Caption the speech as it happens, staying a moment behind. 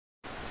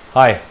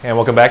Hi, and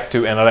welcome back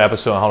to another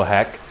episode on how to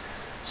hack.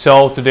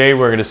 So today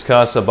we're going to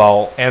discuss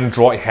about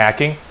Android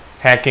hacking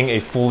a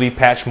fully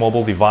patched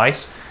mobile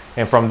device.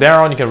 And from there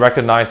on, you can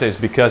recognize that it's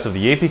because of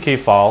the APK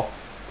file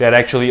that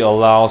actually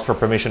allows for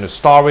permission to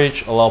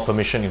storage, allow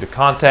permission into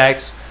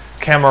contacts,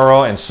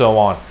 camera, and so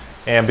on.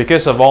 And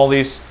because of all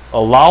these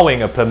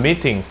allowing a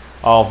permitting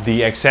of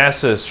the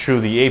accesses through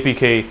the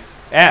APK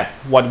app,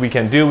 what we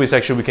can do is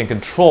actually we can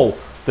control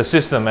the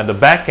system at the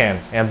back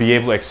end and be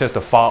able to access the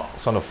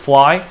files on the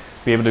fly,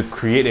 be able to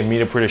create a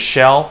meter printer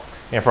shell,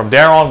 and from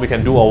there on we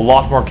can do a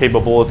lot more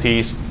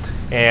capabilities,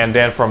 and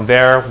then from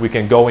there we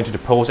can go into the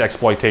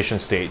post-exploitation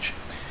stage.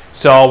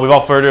 So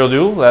without further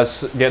ado,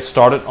 let's get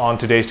started on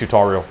today's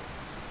tutorial.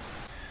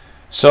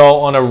 So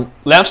on the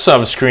left side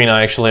of the screen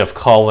I actually have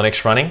Call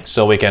Linux running,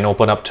 so we can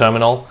open up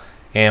terminal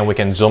and we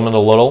can zoom in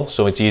a little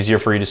so it's easier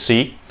for you to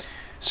see.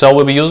 So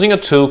we'll be using a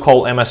tool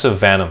called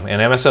Msfvenom,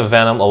 and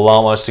Msfvenom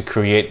allows us to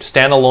create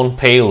standalone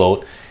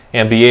payload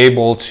and be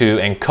able to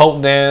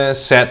encode them,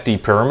 set the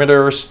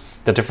parameters,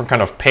 the different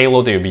kind of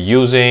payload that you'll be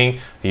using,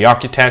 the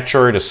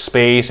architecture, the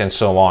space, and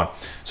so on.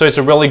 So it's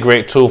a really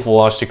great tool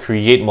for us to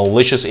create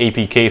malicious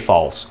APK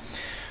files.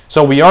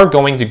 So we are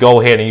going to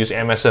go ahead and use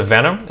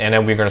Msfvenom, and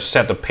then we're going to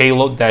set the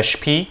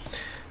payload-p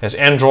as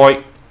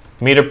Android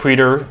meter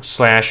printer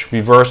 /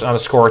 reverse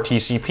 _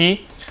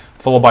 TCP,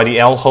 followed by the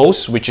L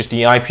host, which is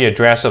the IP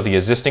address of the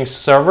existing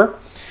server.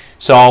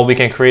 So we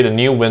can create a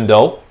new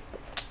window.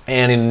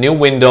 And in the new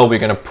window, we're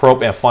going to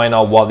probe and find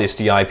out what is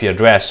the IP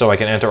address. So I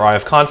can enter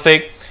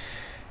ifconfig,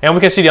 and we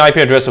can see the IP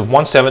address of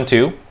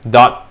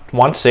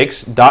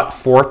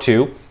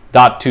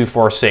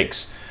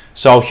 172.16.42.246.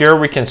 So here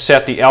we can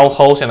set the L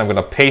host, and I'm going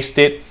to paste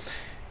it.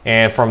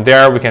 And from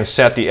there, we can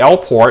set the L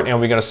port,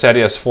 and we're going to set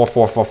it as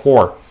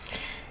 4444.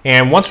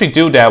 And once we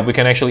do that, we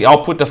can actually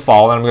output the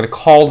file, and I'm going to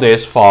call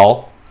this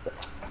file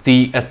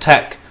the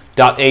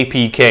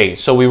attack.apk.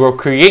 So we will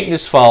create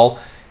this file,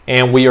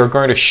 and we are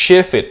going to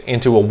shift it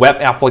into a web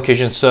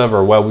application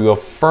server where we will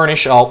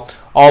furnish out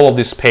all of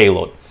this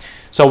payload.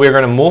 So we're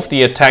going to move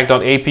the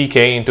attack.apk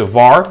into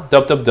var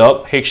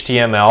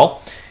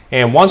www.html,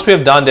 and once we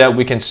have done that,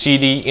 we can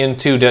cd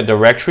into that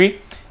directory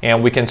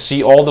and we can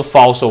see all the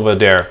files over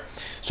there.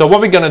 So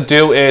what we're going to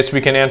do is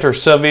we can enter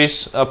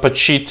service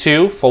apache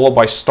 2 followed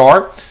by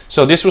start.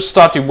 So this will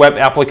start the web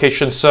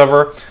application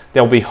server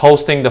that will be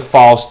hosting the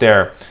files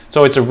there.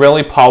 So it's a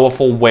really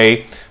powerful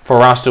way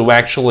for us to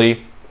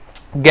actually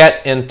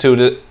get into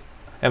the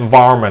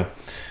environment.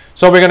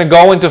 So we're going to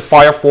go into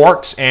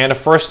Firefox, and the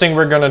first thing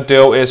we're going to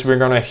do is we're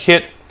going to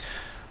hit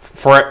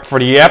for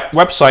the app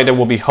website that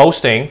we'll be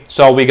hosting.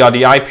 So we got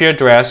the IP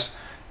address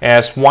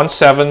as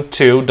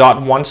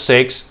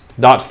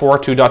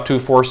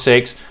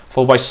 172.16.42.246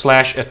 followed by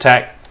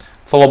 /attack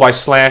followed by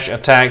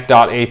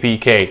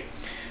 /attack.apk.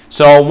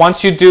 So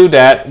once you do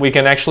that, we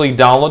can actually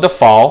download the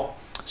file.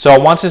 So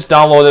once it's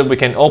downloaded, we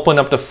can open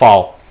up the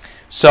file.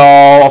 So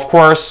of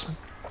course,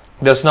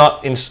 does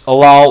not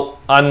allow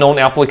unknown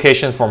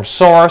application from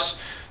source,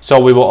 so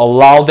we will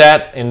allow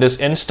that in this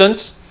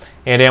instance,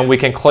 and then we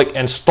can click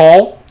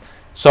install.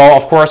 So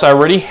of course I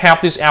already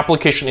have this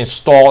application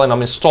installed, and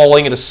I'm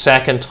installing it a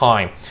second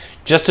time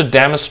just to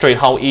demonstrate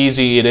how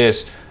easy it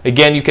is.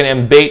 Again, you can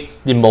embed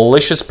the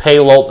malicious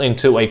payload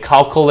into a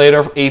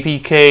calculator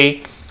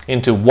APK,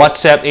 into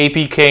WhatsApp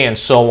APK, and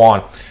so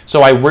on.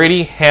 So I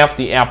already have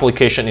the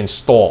application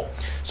installed.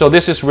 So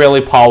this is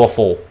really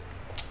powerful.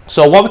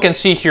 So what we can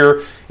see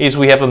here is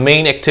we have a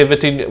main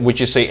activity,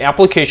 which is a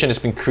application has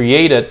been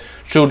created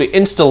through the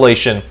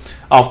installation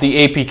of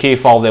the APK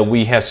file that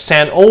we have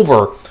sent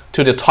over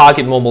to the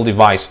target mobile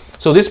device.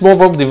 So this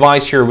mobile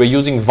device here, we're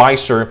using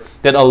Visor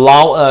that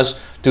allow us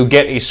to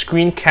get a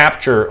screen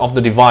capture of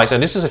the device.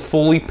 And this is a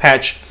fully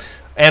patched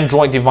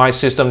Android device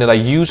system that I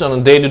use on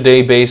a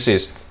day-to-day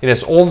basis. It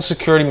has all the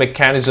security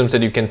mechanisms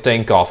that you can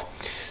think of.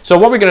 So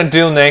what we're going to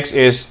do next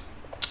is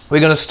we're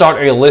going to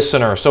start a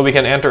listener. So we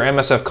can enter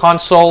MSF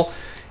console,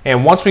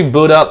 and once we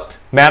boot up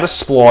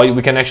Metasploit,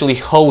 we can actually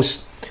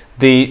host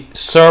the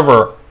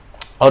server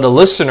or the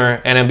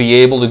listener and then be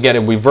able to get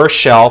a reverse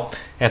shell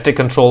and take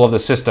control of the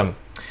system.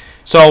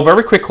 So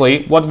very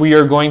quickly, what we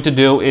are going to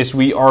do is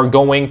we are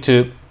going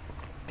to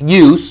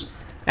use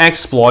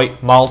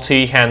exploit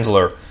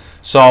multi-handler.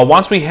 So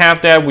once we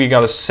have that, we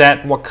got to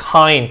set what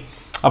kind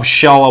of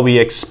shell are we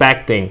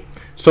expecting.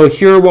 So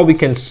here what we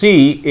can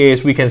see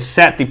is we can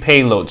set the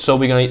payload. So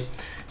we're going to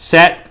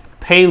set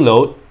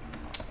payload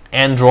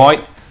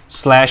Android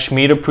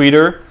 /meter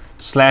printer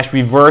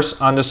 /reverse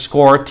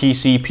 _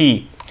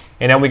 TCP,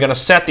 and then we're going to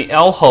set the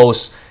L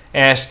host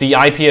as the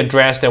IP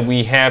address that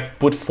we have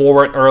put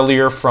forward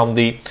earlier from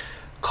the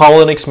Call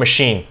Linux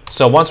machine.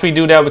 So once we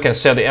do that, we can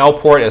set the L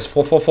port as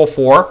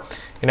 4444,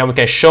 and then we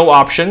can show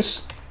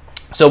options.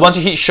 So once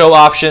you hit show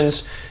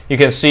options, you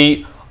can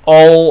see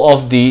all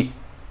of the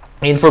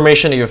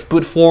information that you've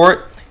put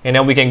forward, and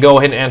then we can go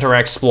ahead and enter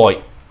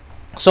exploit.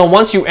 So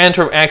once you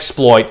enter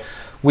exploit,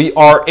 we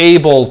are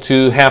able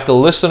to have the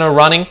listener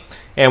running,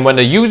 and when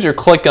the user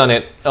click on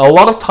it, a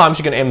lot of times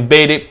you can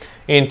embed it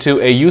into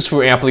a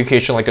useful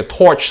application like a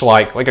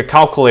torchlight, like a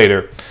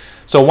calculator.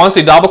 So once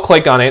they double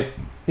click on it,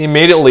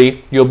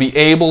 immediately you'll be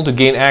able to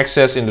gain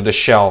access into the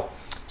shell.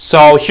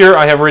 So here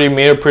I have already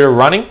MetaPrinter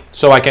running,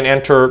 so I can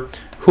enter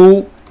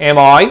who am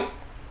I,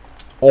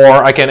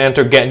 or I can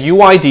enter get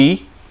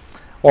UID,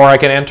 or I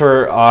can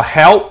enter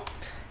help,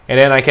 and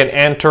then I can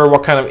enter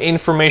what kind of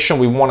information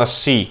we want to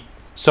see.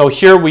 So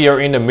here we are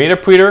in the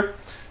MetaPrinter,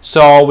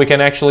 so we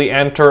can actually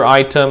enter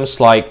items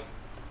like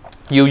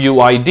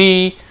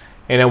UUID,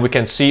 and then we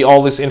can see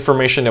all this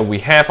information that we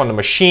have on the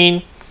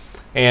machine.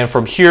 And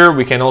from here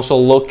we can also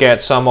look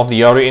at some of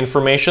the other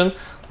information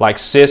like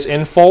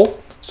sysinfo.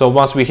 So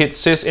once we hit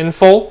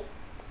sysinfo,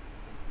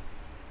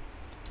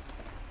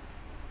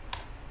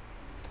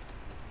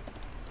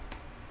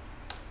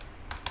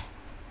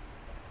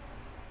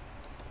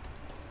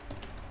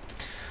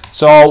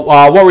 so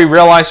what we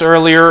realized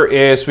earlier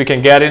is we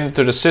can get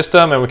into the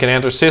system and we can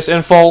enter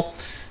sysinfo.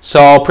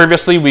 So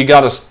previously we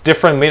got a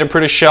different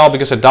MetaPrinter shell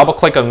because I double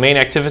click on main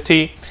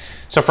activity.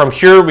 So from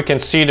here we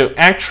can see the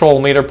actual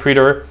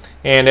MetaPrinter,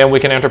 and then we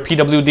can enter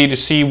pwd to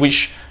see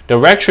which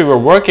directory we're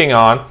working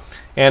on.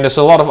 And there's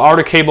a lot of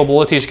other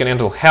capabilities. You can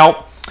enter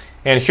help,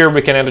 and here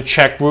we can enter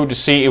check root to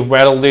see if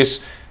whether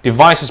this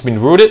device has been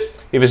rooted.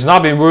 If it's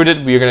not been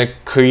rooted, we're going to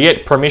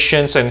create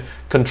permissions and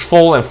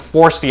control and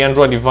force the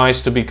Android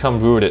device to become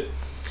rooted.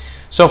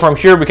 So from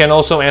here we can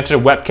also enter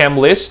the webcam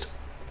list,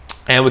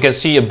 and we can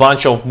see a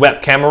bunch of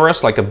web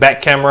cameras like a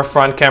back camera,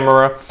 front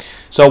camera.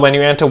 So when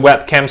you enter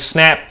webcam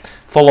snap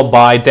followed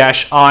by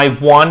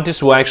 -I1,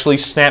 this will actually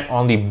snap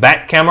on the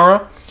back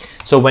camera.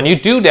 So when you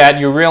do that,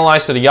 you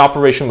realize that the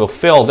operation will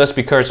fail. That's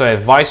because I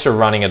have Visor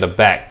running at the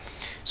back.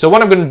 So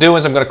what I'm going to do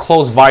is I'm going to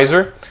close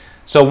Visor.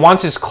 So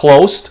once it's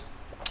closed,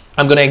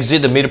 I'm going to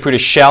exit the MetaPrinter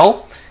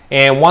shell.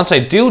 And once I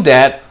do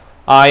that,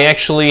 I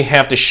actually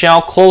have the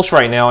shell closed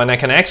right now, and I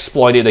can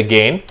exploit it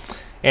again.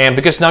 And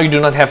because now you do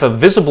not have a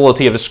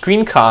visibility of a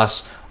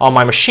screencast on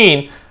my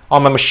machine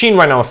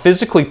right now I'm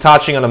physically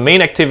touching on the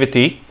main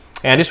activity,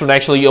 and this would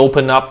actually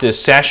open up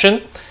this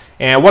session.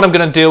 And what I'm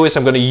going to do is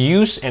I'm going to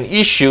use and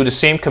issue the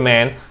same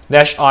command,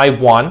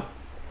 -I1.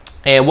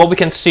 And what we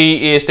can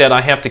see is that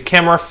I have the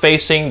camera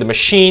facing the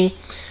machine.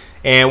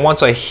 And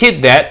once I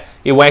hit that,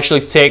 it will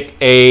actually take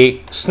a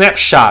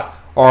snapshot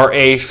or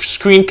a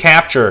screen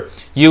capture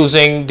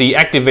using the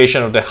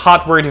activation of the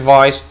hardware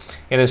device,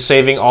 and then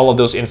saving all of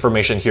those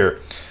information here.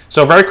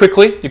 So very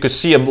quickly, you could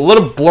see a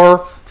little blur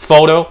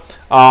photo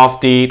of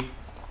the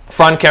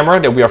front camera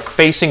that we are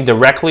facing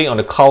directly on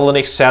the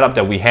Colonix setup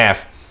that we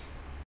have.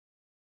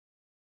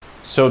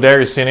 So there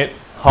you've seen it,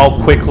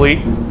 how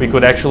quickly we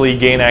could actually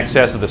gain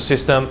access to the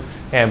system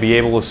and be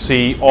able to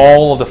see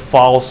all of the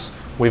files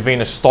within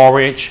the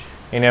storage,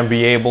 and then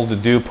be able to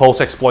do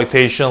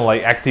post-exploitation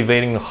like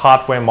activating the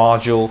hardware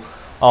module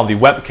of the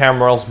web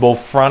cameras, both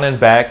front and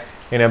back,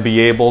 and then be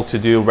able to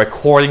do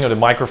recording of the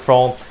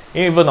microphone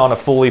even on a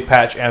fully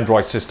patched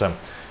Android system.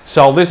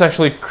 So this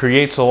actually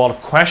creates a lot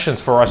of questions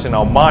for us in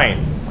our mind.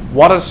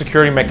 What are the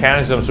security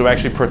mechanisms to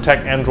actually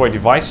protect Android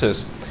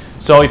devices?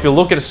 So if you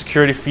look at the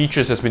security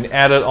features that's been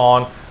added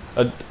on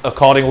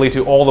accordingly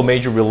to all the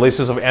major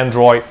releases of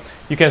Android,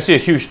 you can see a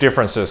huge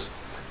differences.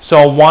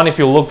 So one, if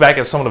you look back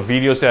at some of the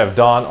videos that I've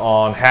done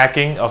on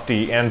hacking of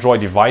the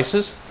Android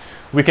devices,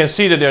 we can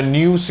see that there are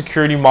new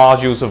security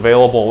modules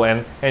available,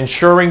 and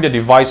ensuring the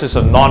devices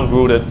are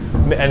non-rooted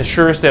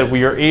ensures that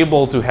we are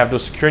able to have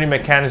those security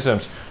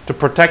mechanisms to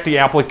protect the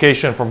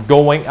application from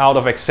going out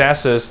of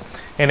accesses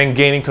and then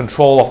gaining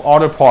control of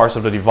other parts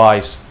of the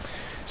device.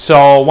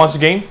 So once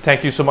again,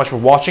 thank you so much for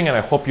watching, and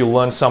I hope you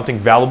learned something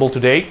valuable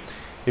today.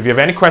 If you have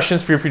any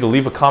questions, feel free to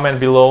leave a comment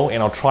below,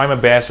 and I'll try my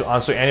best to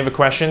answer any of the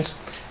questions.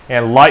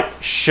 And like,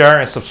 share,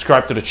 and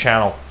subscribe to the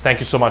channel. Thank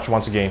you so much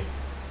once again.